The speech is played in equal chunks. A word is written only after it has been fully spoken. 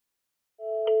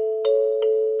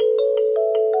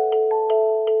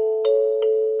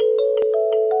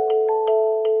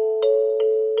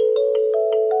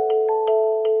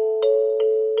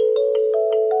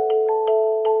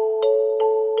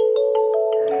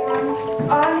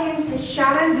Our names is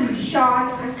Shannon,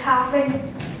 Sean and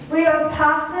Catherine. We are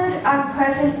past and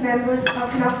present members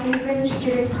of Knockevin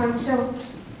Student Council.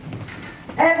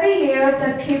 Every year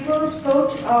the pupils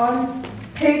vote on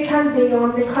who can be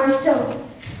on the council.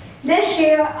 This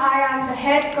year I am the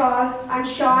head girl and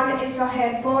Sean is the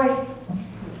head boy.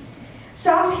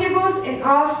 Some pupils in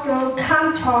our school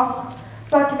can't talk,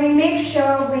 but we make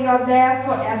sure we are there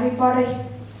for everybody.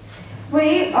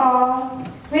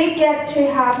 We get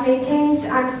to have meetings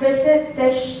and visit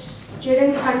the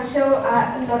student council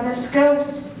at other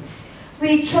schools.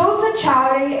 We chose a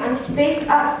charity and speak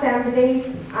at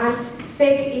assemblies and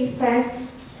big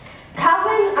events.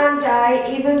 Calvin and I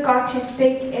even got to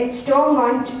speak in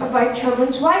Stormont about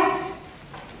children's rights.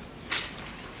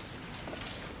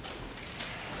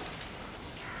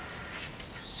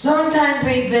 Sometimes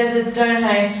we visit down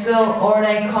high school or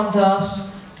they come to us.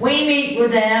 We meet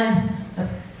with them,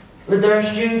 with their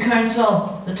student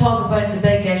council, to talk about the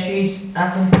big issues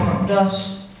that's important to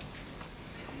us.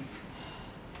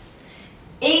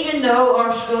 Even though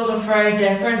our schools are very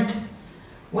different,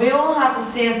 we all have the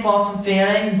same thoughts and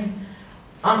feelings,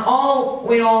 and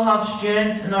we all have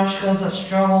students in our schools that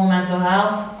struggle with mental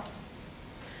health.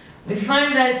 We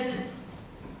found out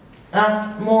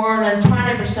that more than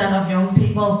 20% of young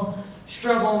people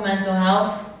struggle with mental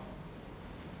health.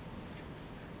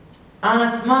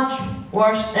 And it's much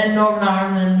worse in Northern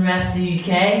Ireland and the rest of the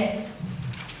UK.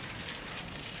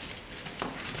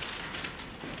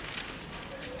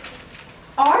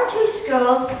 Our two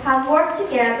schools have worked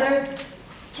together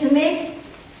to make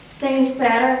things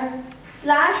better.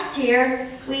 Last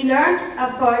year, we learned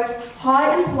about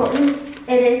how important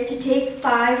it is to take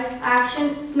 5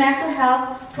 action. Mental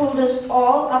health told us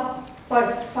all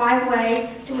about 5 ways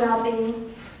to well-being.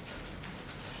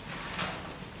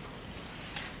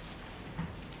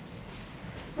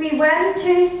 We went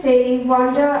to see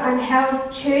Wonder and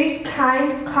held Choose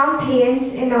Kind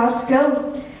campaigns in our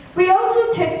school. We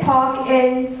also took part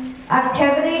in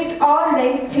activities all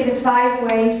linked to the 5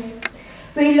 ways.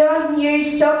 We learned new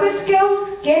soccer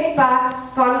skills, give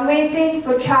back, fundraising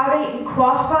for charity and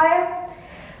Crossfire,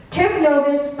 took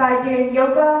notice by doing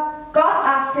yoga, got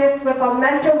active with our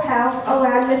mental health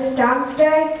awareness dance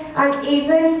day, and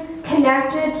even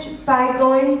connected by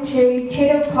going to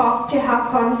Taylor Park to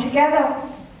have fun together.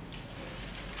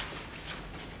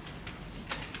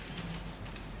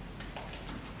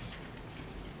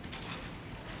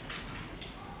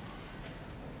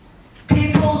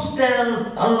 People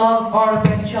still love art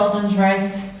about children's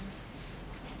rights.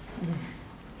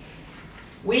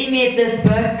 We made this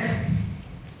book.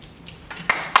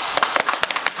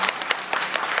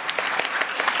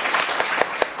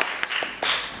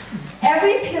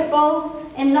 Every pupil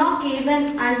in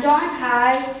Knockevin and Down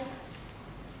High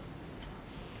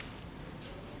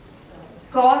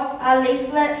got a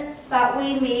leaflet that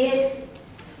we made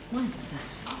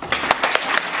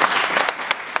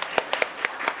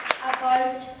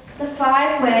about the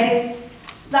 5 ways.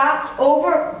 That's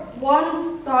over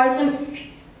 1,000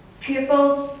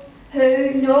 pupils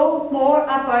who know more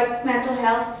about mental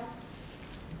health.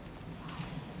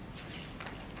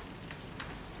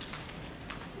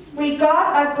 We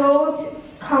got a Gold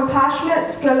Compassionate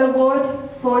School Award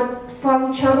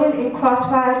from children in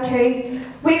Crossfire too.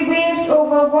 We raised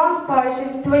over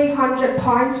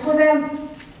 £1,300 for them.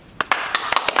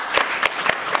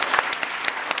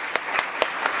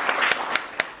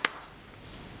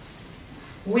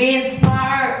 We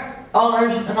inspire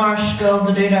others in our school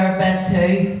to do their bit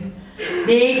too.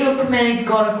 The Eagle Committee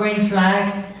got a green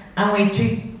flag and we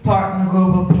took part in the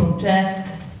global protest.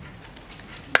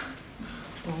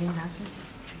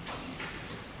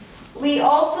 We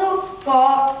also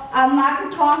got a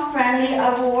Marathon Friendly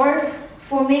Award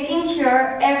for making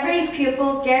sure every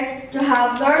pupil gets to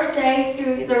have their say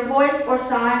through their voice or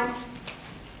signs.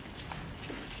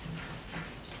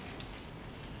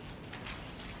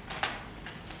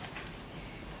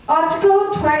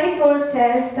 Article 24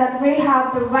 says that we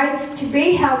have the right to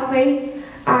be healthy,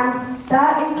 and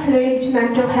that includes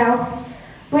mental health.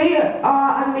 We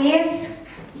have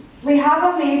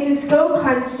an amazing school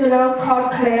counsellor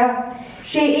called Claire.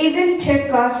 She even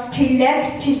took us to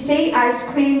Lick to see ice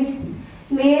creams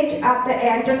made at the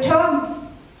end of term.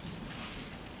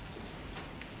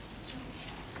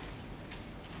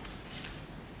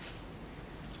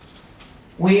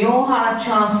 We all had a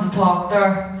chance to talk to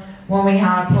her when we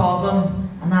had a problem,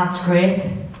 and that's great.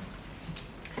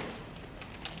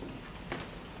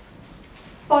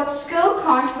 But school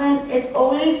counselling is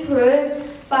only approved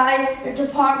by the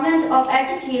Department of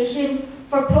Education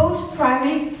for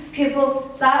post-primary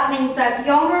pupils. That means that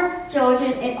younger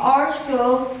children in our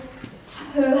school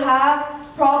who have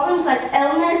problems like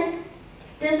illness,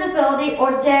 disability or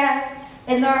death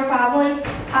in their family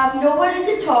have nobody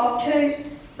to talk to.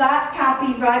 That can't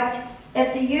be right.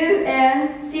 If the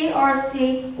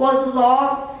UNCRC was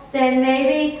law, then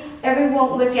maybe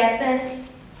everyone would get this.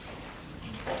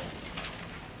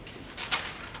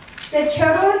 The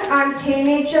Children and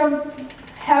Teenager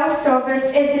Health Service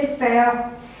isn't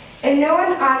fair. In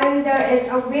Northern Ireland there is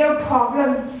a real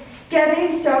problem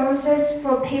getting services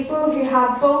for people who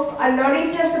have both a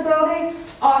learning disability,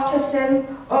 autism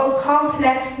or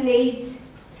complex needs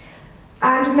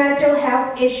and mental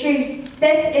health issues.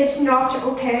 This is not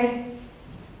okay.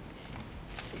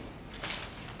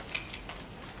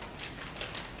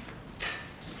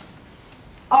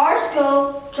 Our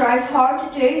school tries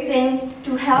hard to do things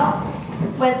to help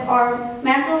with our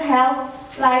mental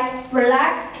health, like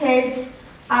relaxed kids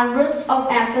and roots of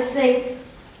empathy.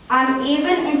 I'm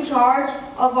even in charge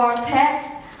of our pets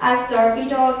as Derby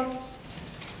Dog.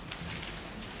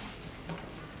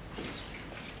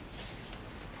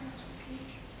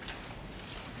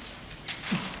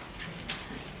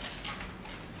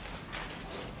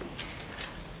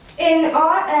 In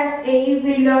RSE,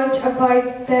 we learned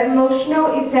about the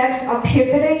emotional effects of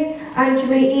puberty, and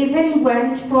we even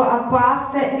went for a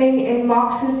bra fitting in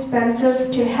Marks and Spencer's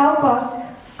to help us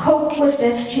cope with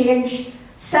this change.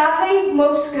 Sadly,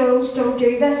 most schools don't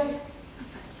do this.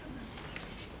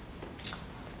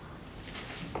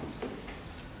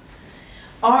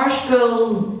 Our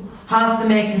school has to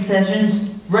make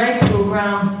decisions, write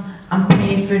programs and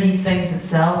pay for these things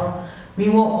itself. We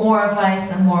want more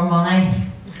advice and more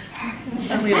money.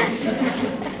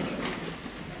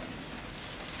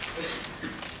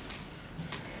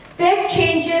 Big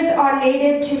changes are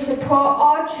needed to support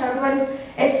all children,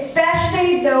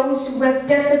 especially those with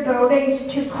disabilities,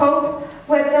 to cope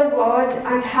with the world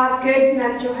and have good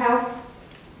mental health.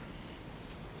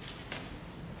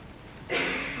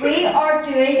 We are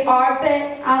doing our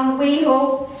bit and we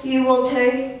hope you will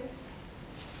too.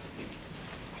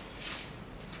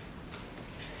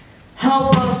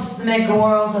 Help us to make the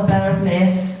world a better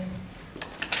place.